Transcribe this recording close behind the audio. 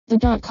The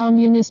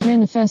dotCommunist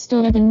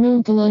Manifesto. Eben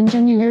Moglen,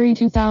 January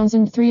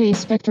 2003. A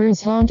specter is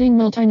haunting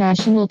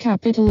multinational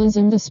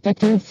capitalism, the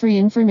specter of free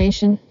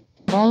information.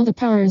 All the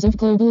powers of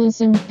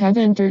globalism have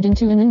entered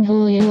into an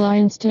unholy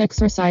alliance to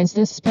exorcise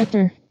this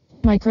specter.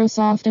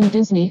 Microsoft and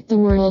Disney, the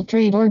World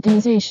Trade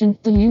Organization,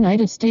 the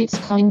United States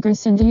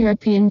Congress and the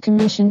European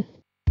Commission.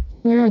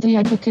 Where are the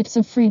advocates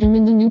of freedom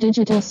in the new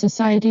digital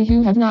society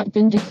who have not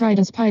been decried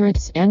as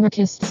pirates,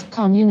 anarchists,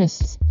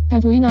 communists?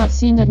 Have we not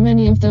seen that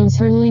many of those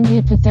hurling the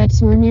epithets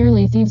were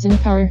merely thieves in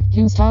power,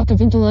 whose talk of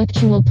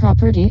intellectual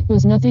property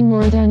was nothing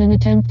more than an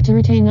attempt to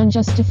retain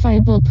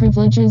unjustifiable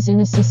privileges in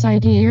a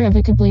society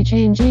irrevocably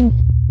changing?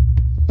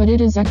 But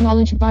it is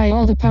acknowledged by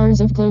all the powers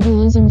of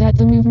globalism that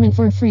the movement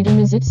for freedom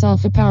is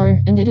itself a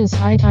power, and it is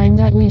high time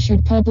that we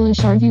should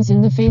publish our views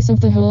in the face of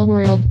the whole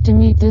world to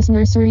meet this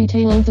nursery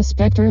tale of the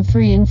specter of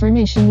free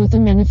information with a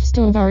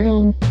manifesto of our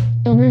own.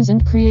 Owners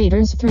and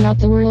creators throughout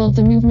the world,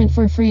 the movement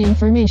for free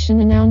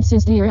information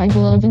announces the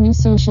arrival of a new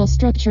social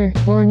structure,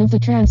 born of the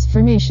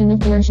transformation of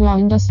bourgeois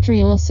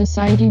industrial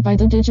society by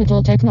the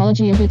digital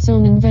technology of its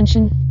own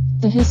invention.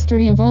 The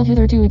history of all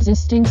hitherto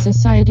existing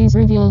societies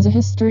reveals a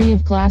history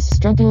of class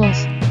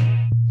struggles.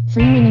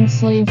 Freeman and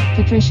slave,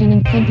 patrician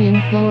and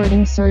plebeian, lord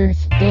and serf,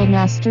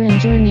 guildmaster and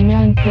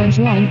journeyman,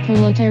 bourgeois and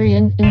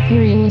proletarian,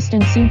 imperialist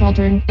and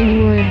subaltern, in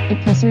a word,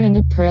 oppressor and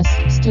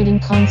oppressed, stood in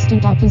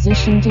constant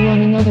opposition to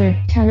one another,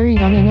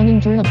 carried on an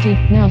uninterrupted,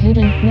 now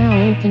hidden, now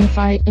open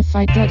fight, a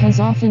fight that has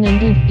often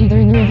ended either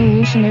in a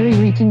revolutionary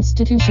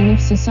reconstitution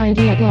of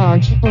society at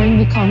large, or in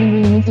the common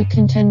ruin of the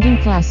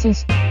contending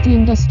classes. The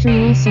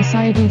industrial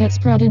society that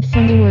sprouted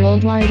from the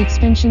worldwide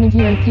expansion of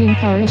European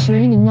power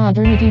assuring in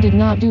modernity did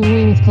not do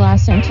away with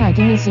class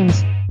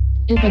antagonisms.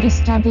 It but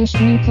established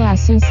new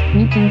classes,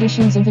 new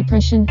conditions of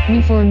oppression,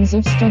 new forms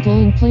of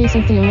struggle in place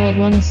of the old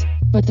ones.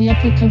 But the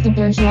epoch of the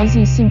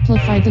bourgeoisie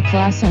simplified the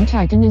class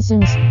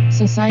antagonisms.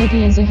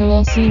 Society as a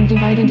whole seemed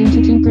divided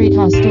into two great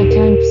hostile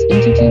camps,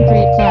 into two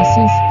great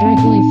classes,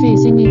 directly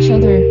facing each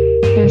other.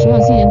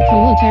 Bourgeoisie and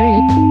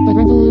proletariat, but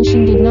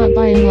revolution did not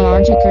by and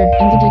large occur,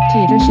 and the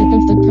dictatorship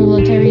of the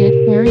proletariat,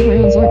 where it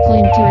rose or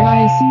claimed to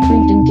rise,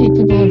 proved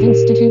incapable of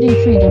instituting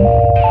freedom.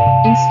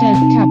 Instead,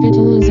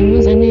 capitalism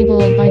was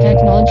enabled by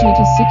technology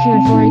to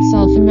secure for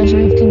itself a measure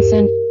of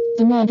consent.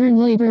 The modern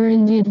laborer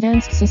in the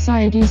advanced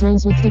societies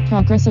rose with the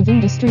progress of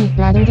industry,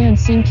 rather than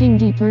sinking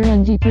deeper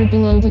and deeper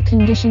below the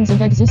conditions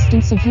of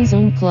existence of his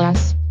own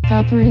class.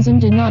 Pauperism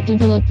did not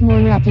develop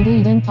more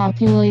rapidly than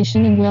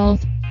population and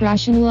wealth.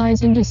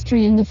 Rationalized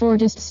industry in the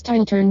Fordist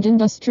style turned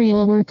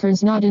industrial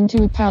workers not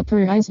into a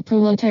pauperized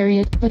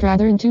proletariat, but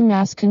rather into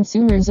mass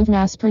consumers of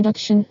mass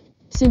production.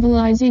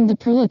 Civilizing the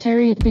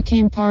proletariat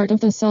became part of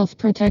the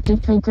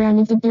self-protective program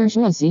of the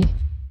bourgeoisie.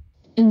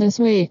 In this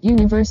way,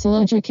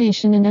 universal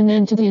education and an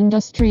end to the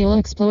industrial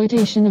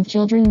exploitation of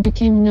children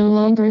became no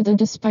longer the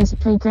despised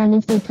program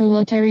of the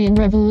proletarian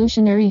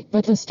revolutionary,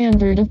 but the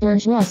standard of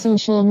bourgeois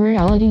social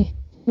morality.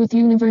 With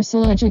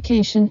universal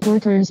education,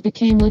 workers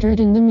became literate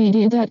in the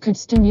media that could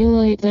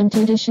stimulate them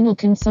to additional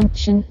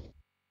consumption.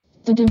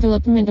 The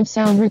development of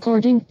sound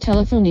recording,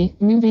 telephony,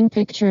 moving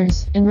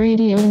pictures, and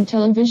radio and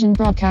television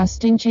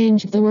broadcasting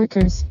changed the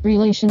workers'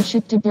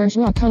 relationship to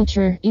bourgeois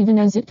culture, even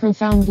as it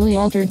profoundly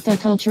altered the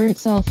culture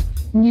itself.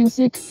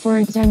 Music, for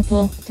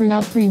example,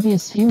 throughout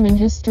previous human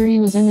history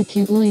was an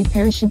acutely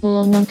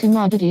perishable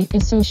non-commodity,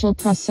 a social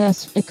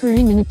process,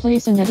 occurring in a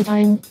place and at a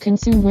time,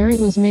 consumed where it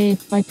was made,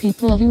 by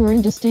people who were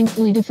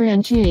indistinctly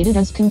differentiated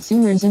as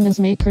consumers and as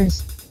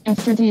makers.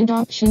 After the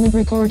adoption of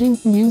recording,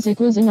 music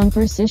was an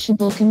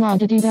unperishable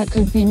commodity that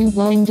could be moved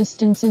long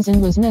distances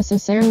and was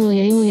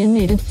necessarily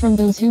alienated from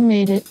those who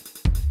made it.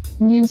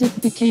 Music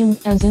became,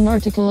 as an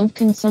article of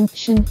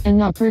consumption, an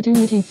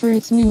opportunity for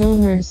its new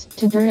owners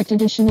to direct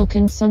additional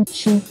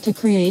consumption, to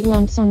create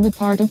wants on the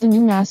part of the new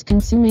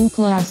mass-consuming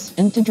class,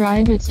 and to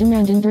drive its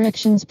demand in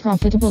directions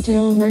profitable to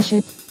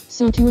ownership.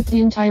 So too with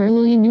the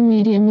entirely new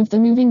medium of the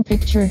moving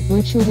picture,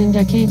 which within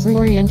decades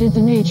reoriented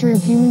the nature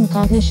of human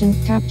cognition,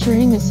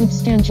 capturing a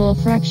substantial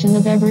fraction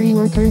of every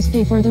worker's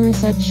day for the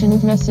reception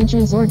of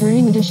messages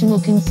ordering additional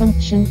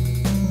consumption.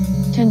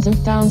 Tens of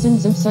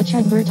thousands of such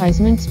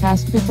advertisements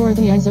passed before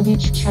the eyes of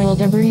each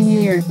child every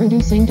year,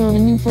 reducing to a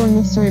new form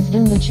of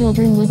serfdom the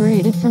children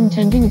liberated from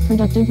tending a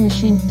productive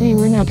machine. They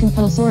were now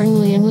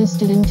compulsorily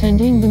enlisted in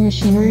tending the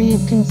machinery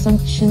of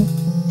consumption.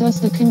 Thus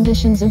the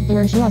conditions of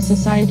bourgeois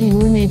society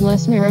were made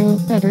less narrow,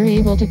 better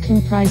able to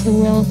comprise the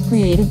wealth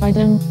created by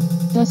them.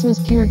 Thus was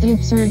cured the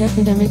absurd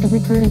epidemic of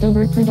recurrent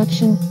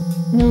overproduction.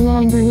 No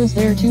longer was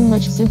there too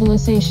much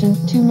civilization,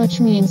 too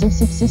much means of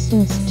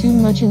subsistence, too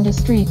much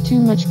industry, too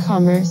much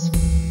commerce.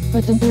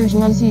 But the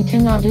bourgeoisie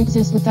cannot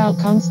exist without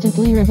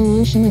constantly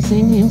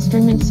revolutionizing the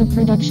instruments of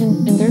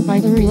production, and thereby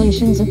the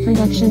relations of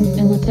production,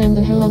 and with them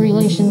the whole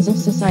relations of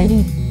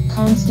society.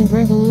 Constant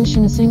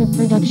revolutionizing of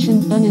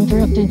production,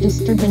 uninterrupted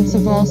disturbance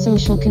of all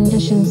social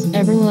conditions,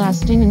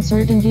 everlasting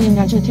uncertainty and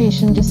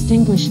agitation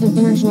distinguish the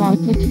bourgeois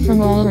epoch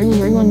from all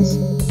earlier ones.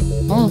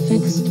 All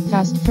fixed,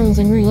 fast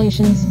frozen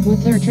relations,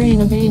 with their train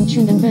of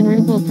ancient and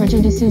venerable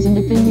prejudices and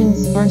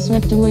opinions, are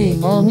swept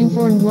away. All new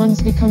formed ones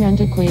become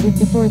antiquated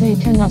before they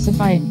can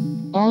ossify.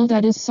 All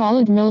that is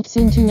solid melts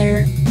into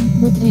air.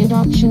 With the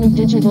adoption of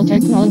digital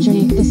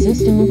technology, the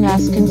system of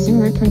mass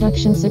consumer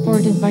production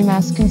supported by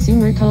mass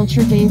consumer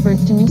culture gave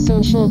birth to new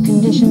social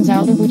conditions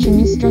out of which a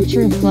new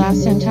structure of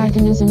class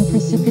antagonism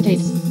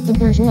precipitates. The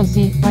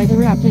bourgeoisie, by the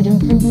rapid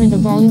improvement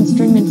of all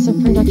instruments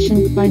of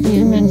production, by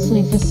the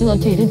immensely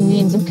facilitated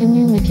means of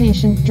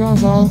communication,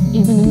 draws all,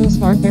 even the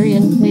most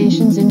barbarian,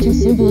 nations into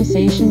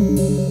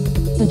civilization.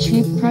 The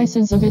cheap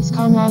prices of its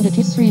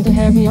commodities free the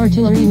heavy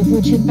artillery with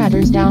which it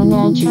batters down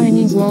all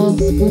Chinese walls,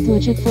 with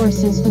which it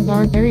forces the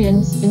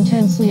barbarians'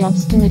 intensely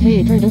obstinate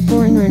hatred of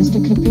foreigners to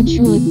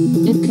capitulate.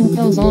 It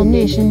compels all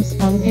nations,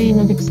 on pain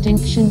of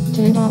extinction,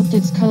 to adopt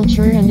its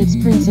culture and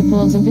its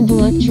principles of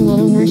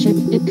intellectual ownership.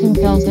 It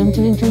compels them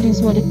to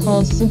introduce what it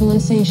calls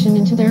civilization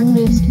into their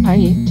midst,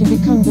 i.e., to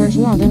become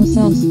bourgeois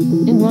themselves.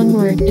 In one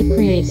word, it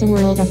creates a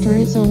world after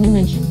its own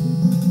image.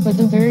 But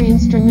the very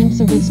instruments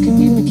of its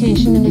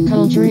communication and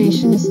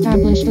acculturation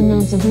establish the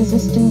modes of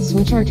resistance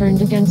which are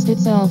turned against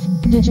itself.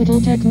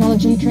 Digital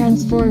technology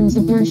transforms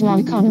the bourgeois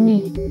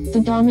economy.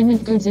 The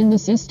dominant goods in the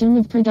system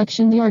of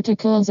production, the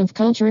articles of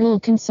cultural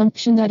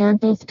consumption that are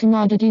both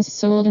commodities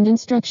sold and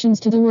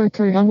instructions to the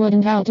worker on what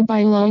and how to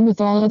buy, along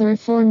with all other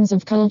forms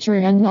of culture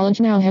and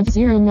knowledge, now have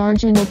zero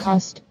marginal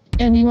cost.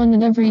 Anyone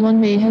and everyone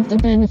may have the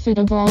benefit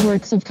of all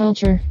works of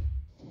culture.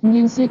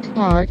 Music,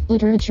 art,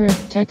 literature,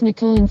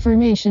 technical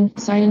information,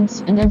 science,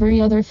 and every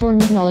other form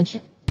of knowledge.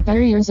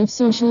 Barriers of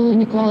social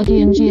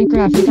inequality and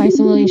geographic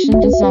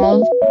isolation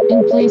dissolve.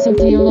 In place of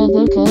the old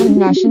local and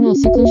national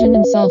seclusion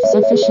and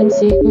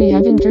self-sufficiency, we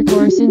have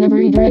intercourse in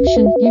every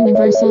direction,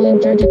 universal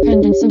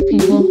interdependence of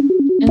people.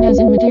 And as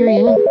in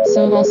material,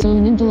 so also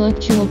in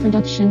intellectual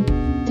production.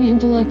 The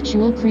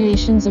intellectual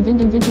creations of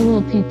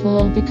individual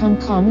people become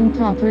common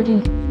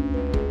property.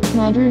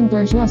 Modern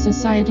bourgeois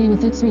society,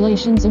 with its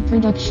relations of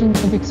production,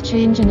 of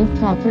exchange, and of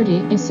property,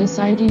 is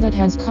society that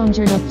has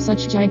conjured up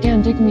such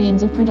gigantic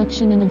means of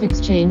production and of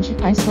exchange.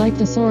 Ice like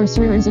the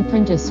sorcerer's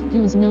apprentice,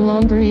 who is no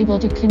longer able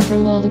to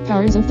control all the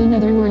powers of the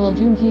netherworld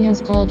whom he has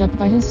called up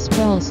by his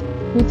spells.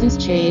 With this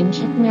change,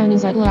 man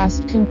is at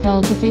last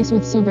compelled to face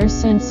with sober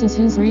senses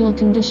his real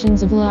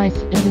conditions of life,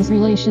 and his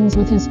relations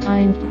with his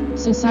kind.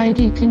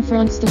 Society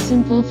confronts the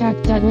simple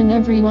fact that when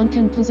everyone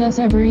can possess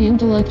every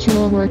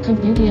intellectual work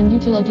of beauty and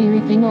utility,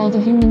 reaping all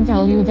the human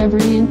value of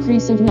every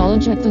increase of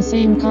knowledge at the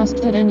same cost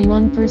that any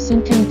one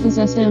person can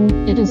possess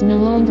them, it is no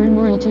longer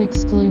moral to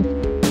exclude.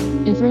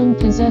 If Rome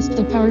possessed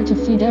the power to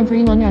feed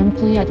everyone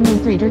amply at no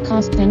greater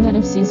cost than that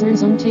of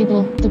Caesar's own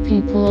table, the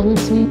people would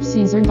sweep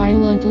Caesar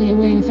violently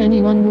away if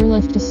anyone were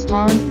left to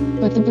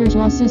starve. But the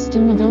bourgeois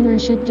system of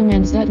ownership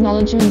demands that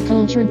knowledge and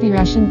culture be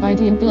rationed by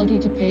the ability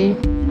to pay.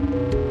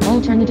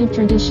 Alternative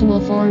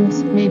traditional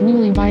forms, made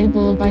newly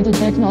viable by the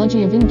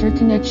technology of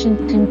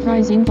interconnection,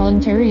 comprising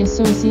voluntary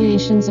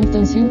associations of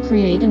those who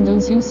create and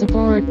those who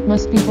support,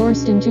 must be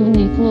forced into an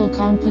equal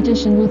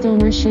competition with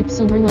ownership's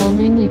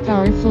overwhelmingly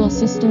powerful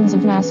systems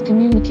of mass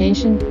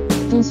communication.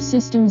 Those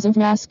systems of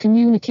mass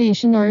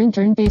communication are in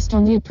turn based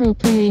on the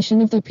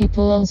appropriation of the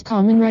people's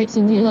common rights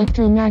in the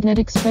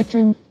electromagnetic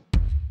spectrum.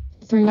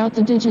 Throughout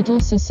the digital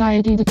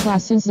society, the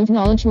classes of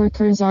knowledge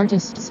workers,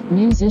 artists,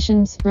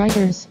 musicians,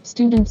 writers,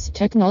 students,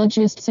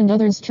 technologists, and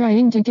others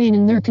trying to gain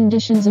in their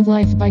conditions of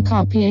life by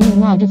copying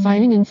and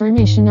modifying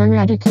information are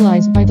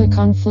radicalized by the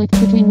conflict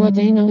between what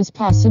they know is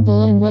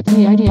possible and what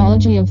the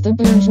ideology of the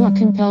bourgeois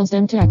compels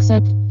them to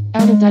accept.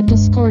 Out of that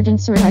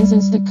discordance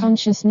arises the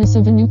consciousness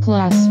of a new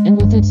class, and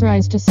with its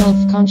rise to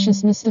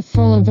self-consciousness the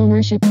fall of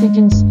ownership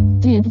begins.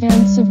 The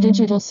advance of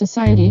digital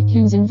society,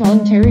 whose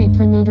involuntary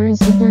promoter is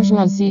the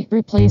bourgeoisie,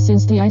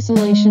 replaces the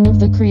isolation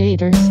of the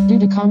creators, due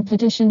to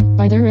competition,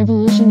 by their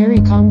revolutionary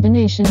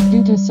combination,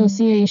 due to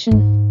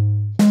association.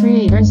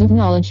 Creators of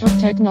knowledge, of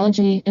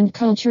technology, and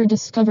culture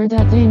discover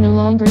that they no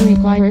longer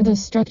require the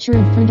structure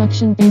of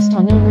production based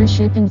on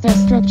ownership and the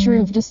structure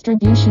of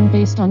distribution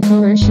based on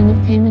coercion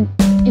of payment.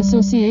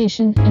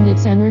 Association, and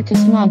its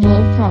anarchist model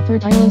of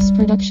propertyless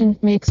production,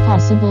 makes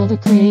possible the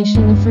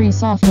creation of free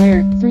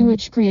software, through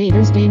which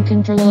creators gain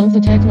control of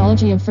the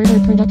technology of further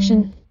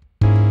production.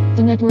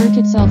 The network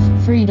itself,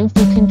 freed of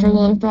the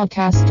control of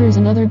broadcasters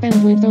and other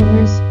bandwidth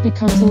owners,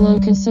 becomes the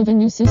locus of a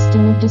new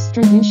system of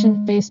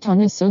distribution based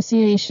on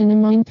association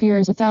among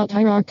peers without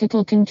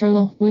hierarchical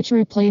control, which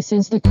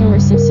replaces the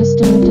coercive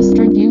system of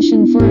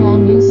distribution for all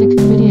music,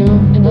 video,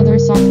 and other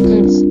soft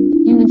goods.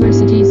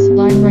 Universities,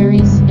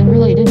 libraries, and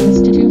related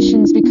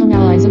institutions become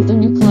allies of the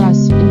new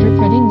class,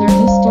 interpreting their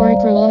historic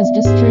role as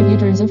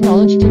distributors of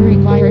knowledge to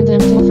require them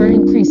to offer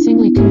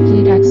increasingly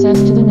complete access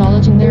to the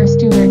knowledge in their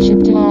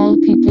stewardship to all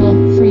people,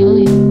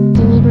 freely.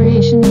 The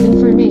liberation of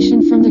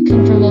information from the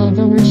control of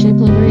ownership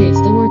liberates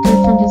the worker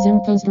from his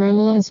imposed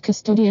role as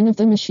custodian of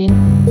the machine.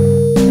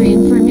 Free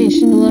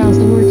information allows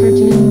the worker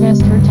to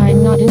invest her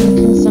time not in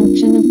the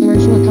consumption of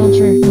bourgeois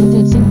culture, with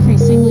its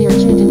increasingly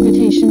urgent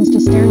invitations to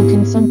sterile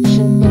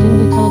consumption, but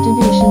in the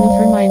cultivation of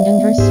her mind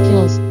and her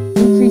skills.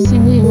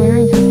 Increasingly aware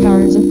of her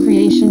powers,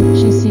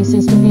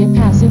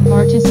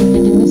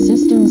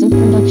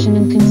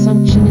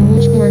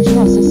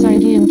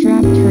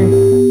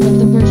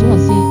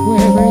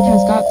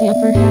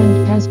 upper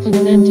hand, has put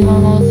an end to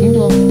all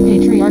feudal,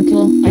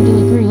 patriarchal,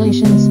 idyllic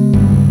relations.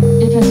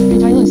 It has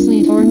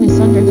pitilessly torn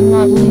asunder the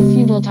motley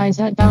feudal ties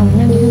that bound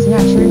man to his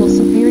natural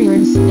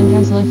superiors, and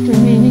has left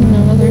remaining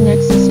no other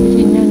nexus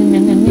between man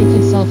and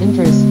naked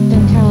self-interest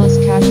than callous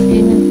cash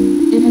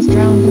payment. It has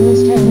drowned the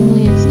most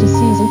heavenly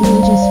ecstasies of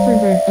religious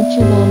fervor, of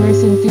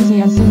chivalrous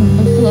enthusiasm,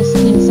 of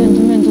Philistine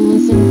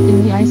sentimentalism,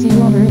 in the icy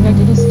water of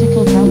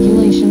egotistical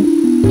calculation.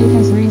 It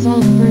has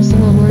resolved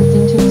personal worth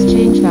into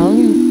exchange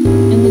value,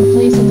 and in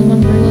place of the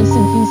numberless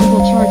and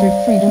feasible chartered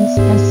freedoms,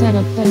 has set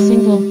up that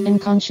single,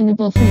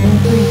 unconscionable freedom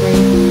free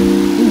trade.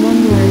 In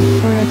one word,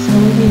 for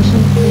exploitation,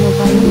 real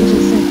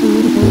biologists and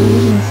political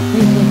illusions,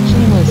 they flip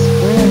shameless,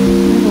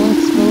 verbal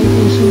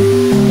exploitation,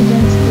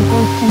 against the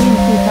forthcoming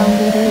profound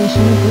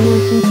liberation of the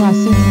working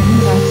classes,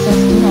 whose access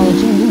to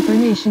knowledge and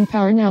information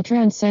power now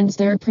transcends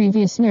their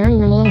previous narrow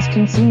role as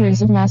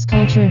consumers of mass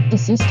culture. The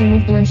system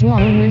of bourgeois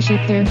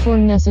ownership therefore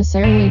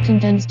necessarily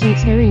contends to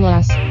its very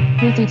last.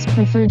 With its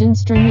preferred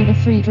instrument of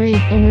free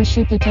trade,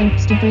 ownership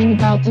attempts to bring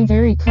about the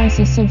very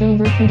crisis of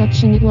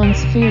overproduction it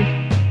once feared.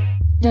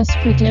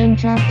 Desperate to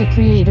entrap the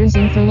creators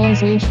and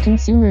furloughs wage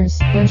consumers,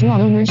 bourgeois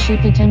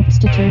ownership attempts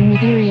to turn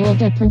material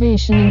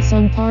deprivation in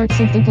some parts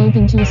of the globe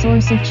into a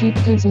source of cheap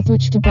goods with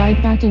which to bribe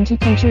back into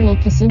cultural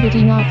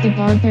passivity not the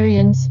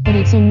barbarians, but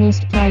its own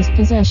most prized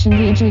possession,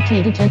 the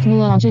educated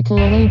technological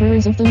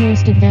laborers of the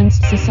most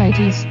advanced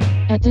societies.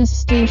 At this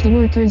stage the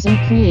workers and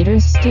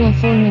creators still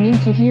form an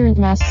incoherent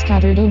mass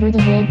scattered over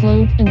the whole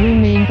globe and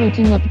remain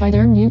broken up by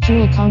their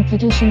mutual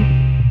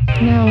competition.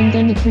 Now and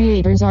then the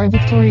creators are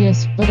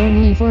victorious, but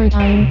only for a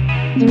time.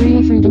 The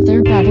real fruit of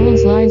their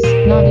battles lies,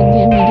 not in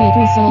the immediate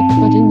result,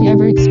 but in the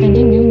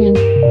ever-expanding union.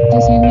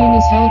 This union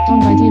is helped on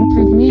by the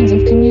improved means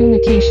of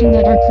communication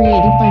that are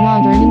created by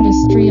modern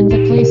industry and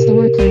that place the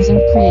workers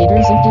and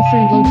creators of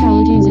different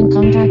localities in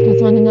contact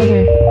with one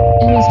another.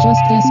 It was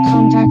just this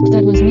contact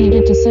that was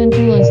needed to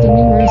centralize the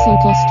numerous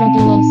local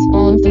struggles,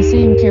 all of the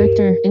same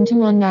character, into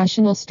one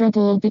national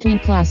struggle between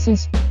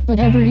classes. But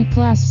every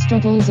class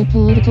struggle is a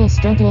political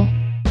struggle.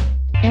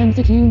 And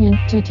that union,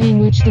 to attain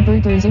which the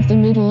burghers of the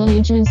Middle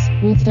Ages,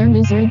 with their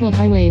miserable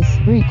highways,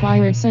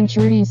 required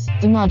centuries,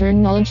 the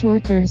modern knowledge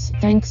workers,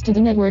 thanks to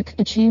the network,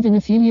 achieve in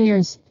a few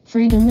years.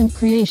 Freedom and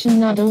creation.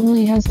 Not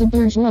only has the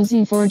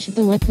bourgeoisie forged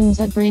the weapons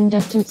that bring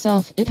death to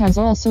itself, it has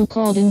also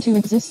called into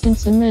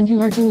existence the men who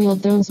are to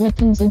wield those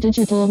weapons, the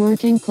digital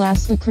working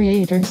class, the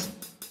creators.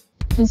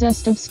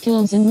 Possessed of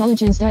skills and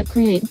knowledges that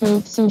create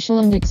both social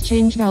and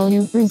exchange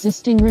value,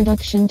 resisting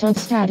reduction to the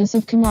status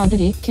of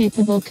commodity,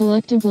 capable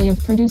collectively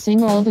of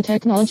producing all the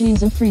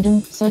technologies of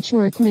freedom, such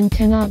workmen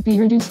cannot be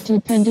reduced to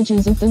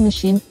appendages of the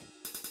machine.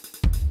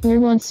 Where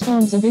once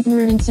forms of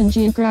ignorance and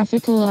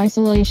geographical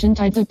isolation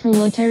tied the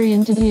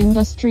proletarian to the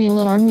industrial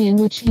army in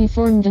which he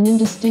formed an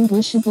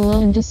indistinguishable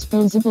and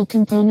disposable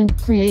component,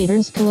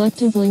 creators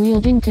collectively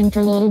wielding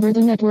control over the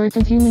network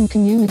of human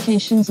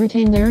communications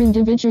retain their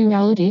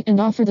individuality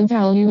and offer the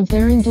value of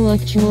their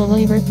intellectual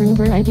labor through a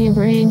variety of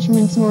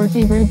arrangements more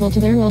favorable to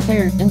their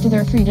welfare and to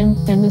their freedom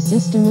than the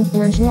system of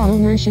bourgeois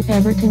ownership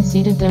ever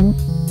conceded them.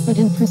 But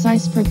in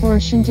precise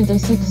proportion to the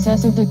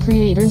success of the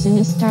creators in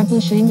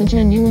establishing a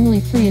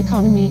genuinely free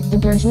economy, the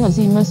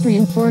bourgeoisie must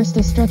reinforce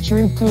the structure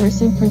of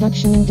coercive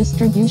production and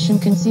distribution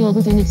concealed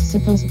within its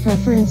supposed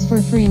preference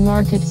for free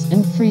markets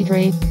and free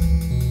trade.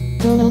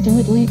 Though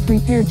ultimately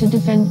prepared to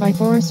defend by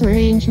force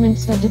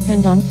arrangements that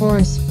depend on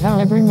force,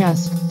 however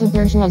masked, the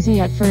bourgeoisie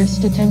at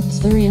first attempts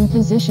the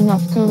reimposition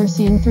of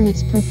coercion through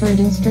its preferred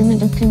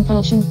instrument of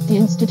compulsion, the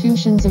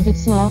institutions of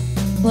its law.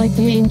 Like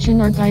the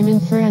ancient regime in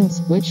France,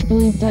 which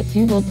believed that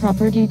feudal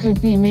property could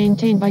be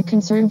maintained by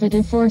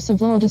conservative force of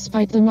law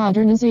despite the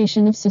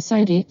modernization of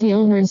society, the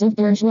owners of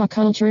bourgeois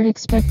culture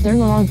expect their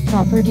law of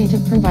property to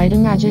provide a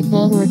magic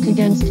bulwark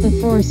against the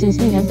forces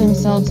they have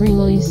themselves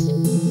released.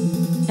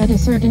 At a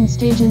certain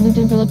stage in the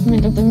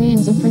development of the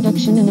means of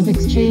production and of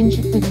exchange,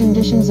 the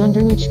conditions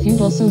under which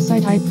feudal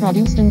society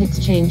produced and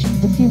exchanged,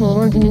 the feudal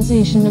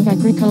organization of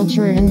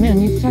agriculture and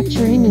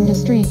manufacturing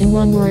industry, in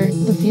one word,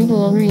 the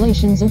feudal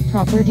relations of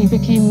property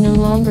became no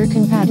longer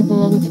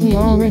compatible with the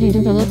already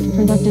developed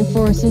productive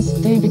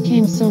forces. They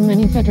became so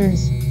many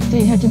fetters.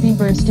 They had to be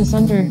burst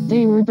asunder.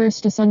 They were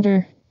burst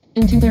asunder.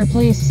 Into their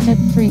place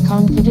stepped free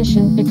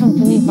competition,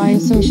 accompanied by a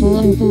social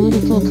and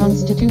political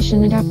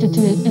constitution adapted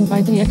to it and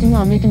by the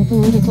economic and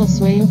political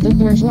sway of the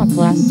bourgeois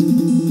class.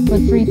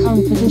 But free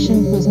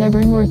competition was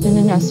never more than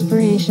an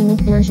aspiration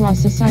of bourgeois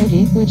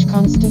society, which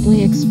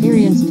constantly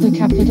experienced the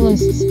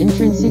capitalists'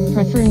 intrinsic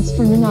preference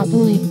for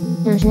monopoly.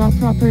 Bourgeois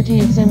property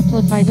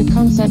exemplified the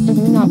concept of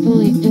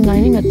monopoly,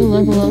 denying at the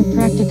level of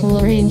practical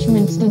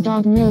arrangements the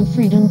dogma of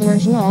freedom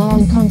bourgeois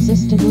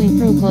consistently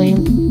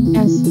proclaim.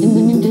 As, in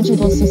the new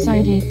digital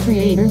society,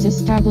 creators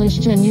establish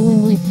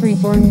genuinely free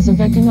forms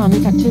of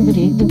economic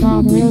activity, the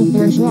dogma of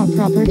bourgeois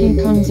property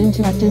comes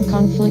into active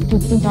conflict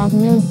with the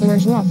dogma of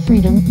bourgeois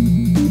freedom.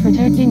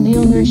 Protecting the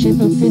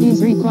ownership of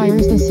FIDs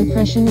requires the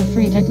suppression of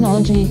free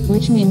technology,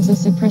 which means the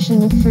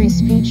suppression of free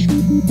speech.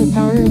 The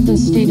power of the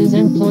state is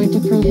employed to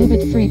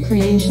prohibit free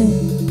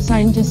creation.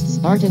 Scientists,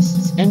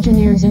 artists,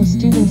 engineers, and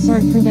students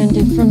are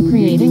prevented from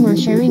creating or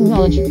sharing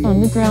knowledge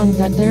on the ground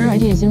that their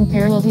ideas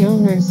imperil the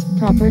owner's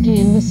property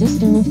in the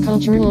system of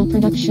cultural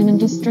production and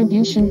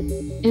distribution.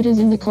 It is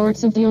in the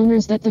courts of the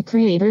owners that the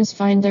creators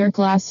find their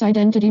class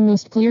identity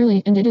most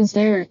clearly, and it is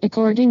there,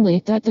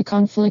 accordingly, that the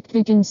conflict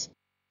begins.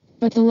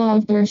 But the law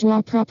of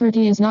bourgeois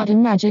property is not a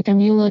magic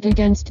amulet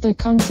against the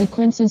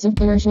consequences of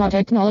bourgeois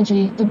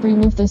technology. The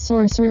broom of the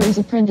sorcerer's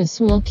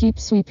apprentice will keep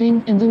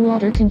sweeping, and the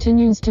water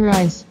continues to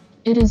rise.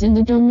 It is in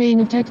the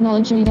domain of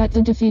technology that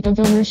the defeat of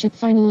ownership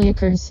finally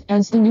occurs,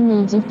 as the new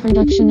modes of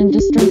production and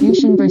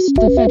distribution burst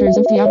the fetters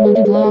of the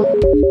outmoded law.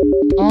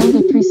 All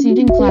the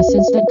preceding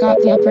classes that got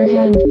the upper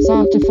hand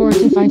sought to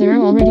fortify their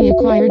already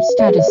acquired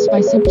status by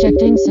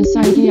subjecting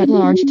society at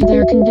large to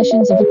their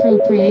conditions of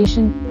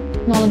appropriation.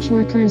 Knowledge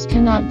workers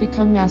cannot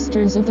become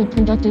masters of the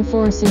productive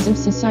forces of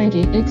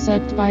society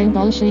except by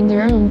abolishing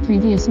their own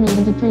previous mode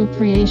of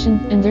appropriation,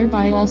 and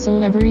thereby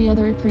also every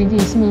other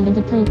previous mode of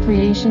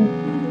appropriation.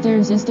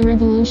 Theirs is the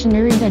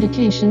revolutionary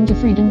dedication to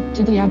freedom,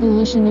 to the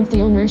abolition of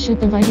the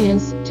ownership of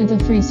ideas, to the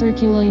free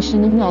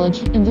circulation of knowledge,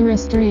 and the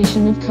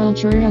restoration of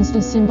culture as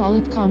the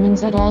symbolic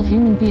commons that all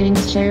human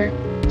beings share.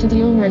 To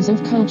the owners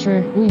of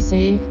culture, we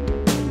say,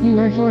 you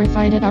are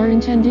horrified at our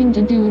intending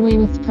to do away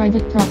with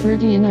private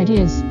property in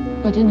ideas.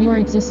 But in your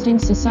existing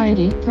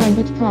society,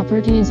 private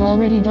property is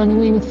already done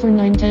away with for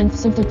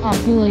 9/10 of the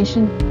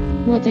population.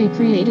 What they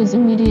create is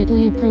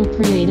immediately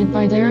appropriated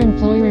by their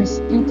employers,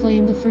 who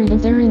claim the fruit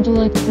of their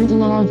intellect through the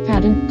law of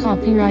patent,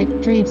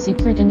 copyright, trade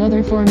secret, and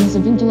other forms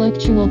of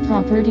intellectual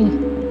property.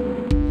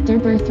 Their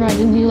birthright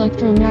in the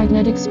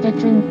electromagnetic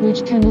spectrum,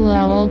 which can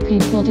allow all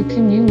people to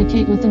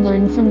communicate with and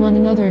learn from one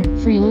another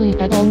freely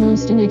at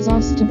almost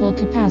inexhaustible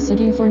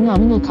capacity for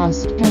nominal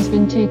cost, has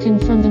been taken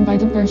from them by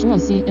the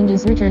bourgeoisie and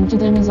is returned to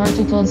them as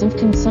articles of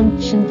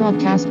consumption,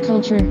 broadcast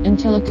culture, and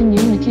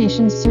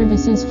telecommunications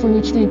services for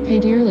which they pay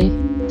dearly.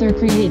 Their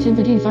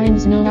creativity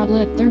finds no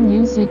outlet, their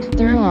music,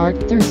 their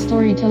art, their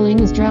storytelling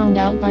is drowned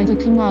out by the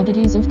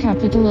commodities of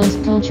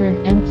capitalist culture,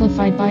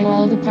 amplified by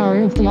all the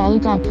power of the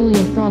oligopoly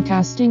of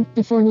broadcasting,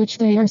 before which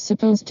they are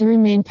supposed to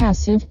remain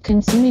passive,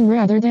 consuming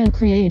rather than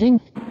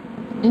creating.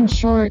 In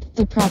short,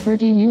 the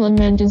property you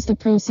lament is the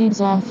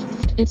proceeds of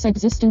its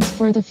existence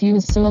for the few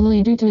is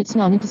solely due to its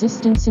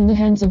non-existence in the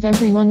hands of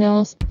everyone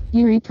else.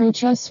 You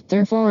reproach us,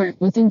 therefore,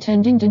 with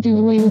intending to do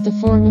away with the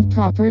form of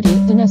property,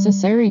 the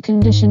necessary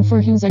condition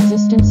for whose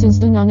existence is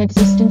the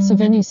non-existence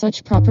of any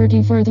such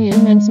property for the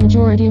immense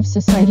majority of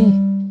society.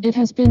 It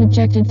has been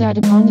objected that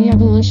upon the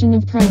abolition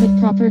of private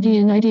property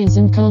in ideas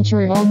and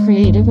culture, all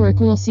creative work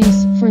will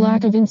cease, for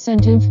lack of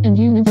incentive, and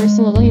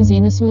universal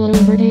laziness will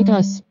overtake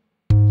us.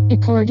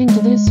 According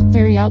to this,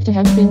 there ought to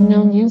have been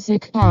no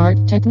music, art,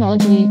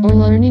 technology, or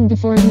learning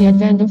before the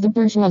advent of the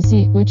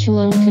bourgeoisie, which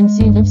alone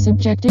conceive of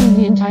subjecting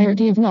the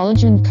entirety of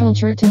knowledge and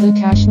culture to the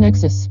cash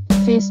nexus.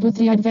 Faced with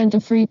the advent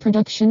of free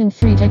production and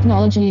free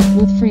technology,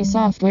 with free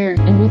software,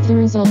 and with the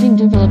resulting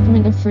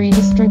development of free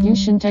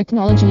distribution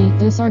technology,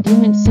 this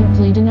argument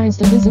simply denies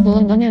the visible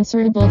and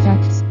unanswerable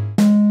facts.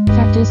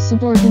 Fact is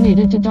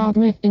subordinated to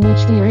dogma, in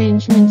which the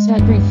arrangements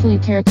that briefly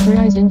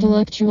characterized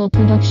intellectual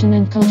production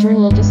and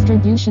cultural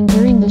distribution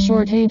during the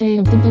short heyday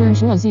of the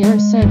bourgeoisie are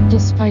said,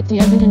 despite the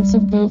evidence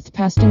of both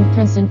past and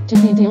present, to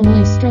be the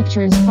only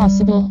structures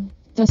possible.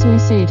 Thus we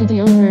say to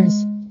the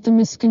owners, the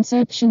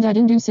misconception that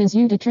induces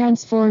you to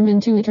transform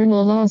into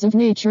eternal laws of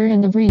nature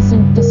and of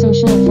reason the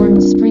social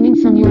forms springing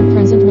from your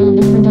present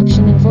mode of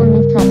production and form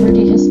of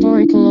property,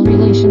 historical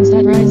relations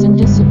that rise and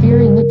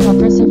disappear in the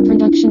progress of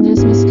production,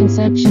 this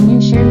misconception you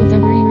share with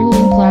every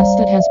ruling class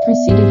that has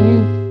preceded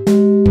you.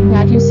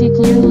 That you see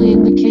clearly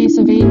in the case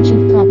of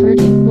ancient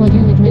property, what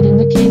you admit in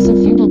the case of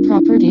feudal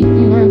property,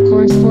 you are of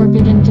course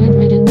forbidden to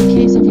admit in the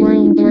case of your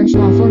own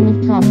bourgeois form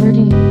of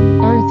property.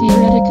 Our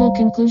theoretical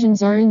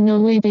conclusions are in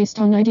no way based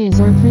on ideas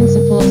or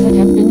principles that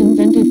have been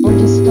invented or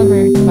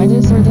discovered by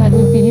this or that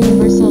would-be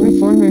universal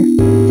reformer.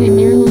 They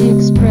merely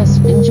express,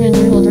 in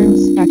general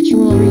terms,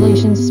 actual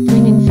relations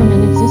springing from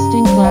an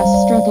existing class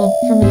struggle,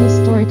 from a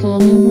historical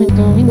movement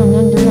going on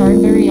under our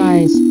very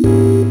eyes.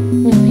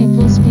 When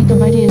people speak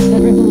of ideas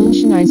that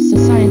revolutionize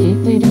society,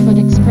 they do but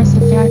express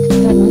the fact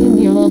that within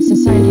the old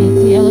society,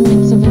 the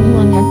elements of a new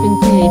one have been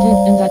created,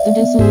 and that the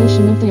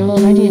dissolution of the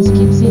old ideas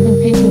keeps even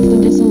pace with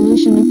the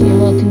dissolution of the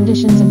old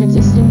conditions of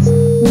existence.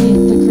 We,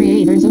 the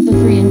creators of the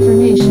free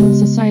information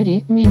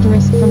society, mean to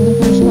wrest from the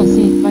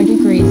bourgeoisie, by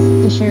degrees,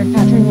 the shared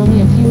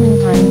patrimony of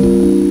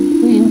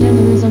humankind. We intend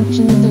the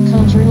resumption of the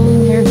cultural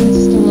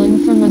inheritance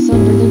stolen from us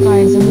under the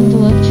guise of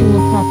intellectual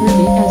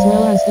property, as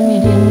well as the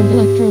medium of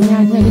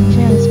electromagnetic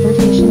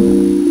transportation.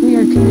 We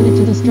are committed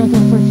to the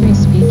struggle for free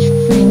speech,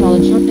 free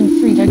knowledge,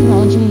 and free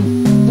technology.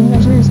 The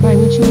measures by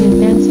which we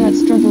advance that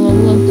struggle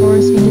will of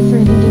course be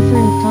different in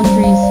different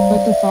countries,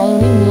 but the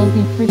following will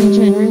be pretty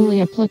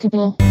generally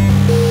applicable.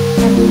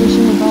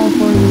 Abolition of all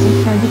forms of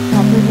private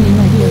property and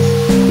ideas.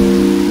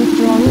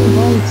 Withdrawal of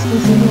all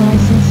exclusive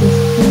licenses.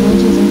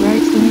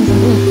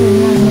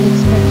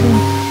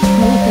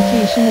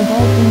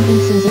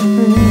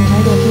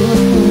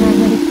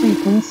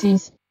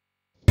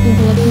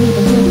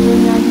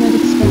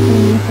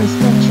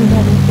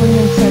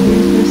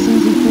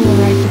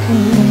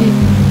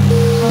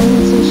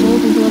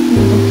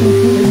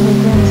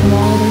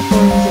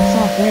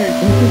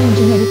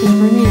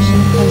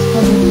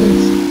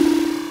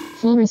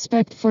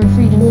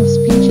 freedom of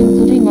speech,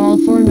 including all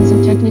forms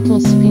of technical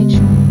speech.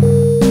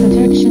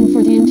 Protection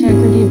for the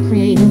integrity of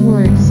creative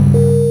works.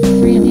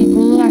 Free and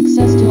equal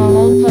access to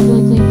all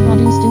publicly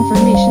produced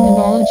information and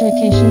all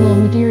educational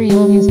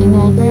material used in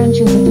all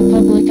branches of the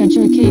public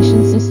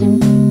education system.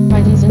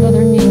 By these and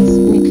other means,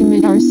 we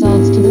commit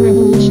ourselves to the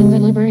revolution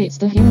that liberates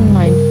the human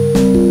mind.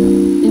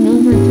 In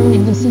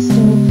overthrowing the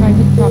system of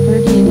private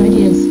property and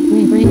ideas,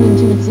 we bring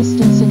into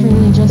existence a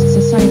truly just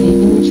society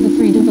in which the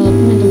free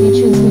development of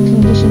each is the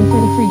condition for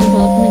the free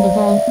development of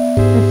all.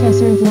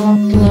 Professor of Law,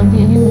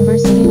 Columbia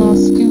University Law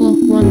School.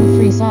 1. The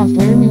free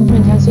software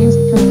movement has used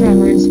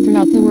programmers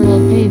throughout the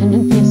world paid and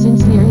unpaid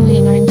since the early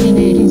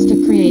 1980s to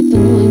create the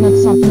GNU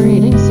Linux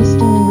operating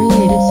system and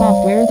related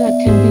software that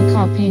can be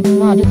copied,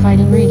 modified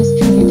and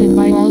redistributed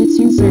by all its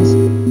users.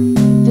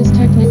 This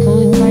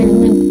technical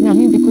environment, now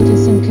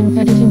ubiquitous and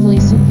competitively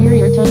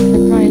superior to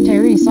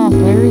proprietary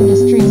software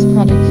industry's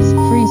products,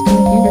 frees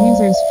computer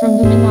users from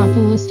the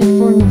monopolistic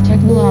form of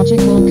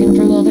technological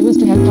control that was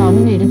to have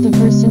dominated the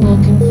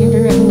personal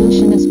computer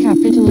revolution as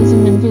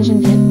capitalism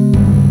envisioned it.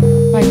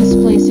 By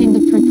displacing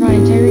the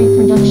proprietary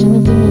production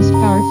of the most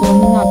powerful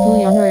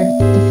monopoly on earth,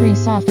 the free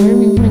software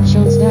movement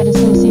shows that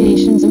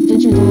associations of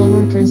digital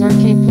workers are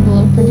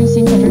capable of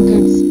producing better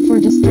goods for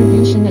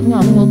distribution at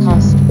nominal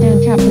cost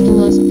than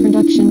capitalist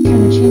production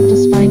can achieve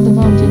despite the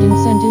vaunted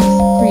incentives,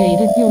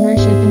 creative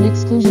ownership and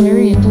exclusionary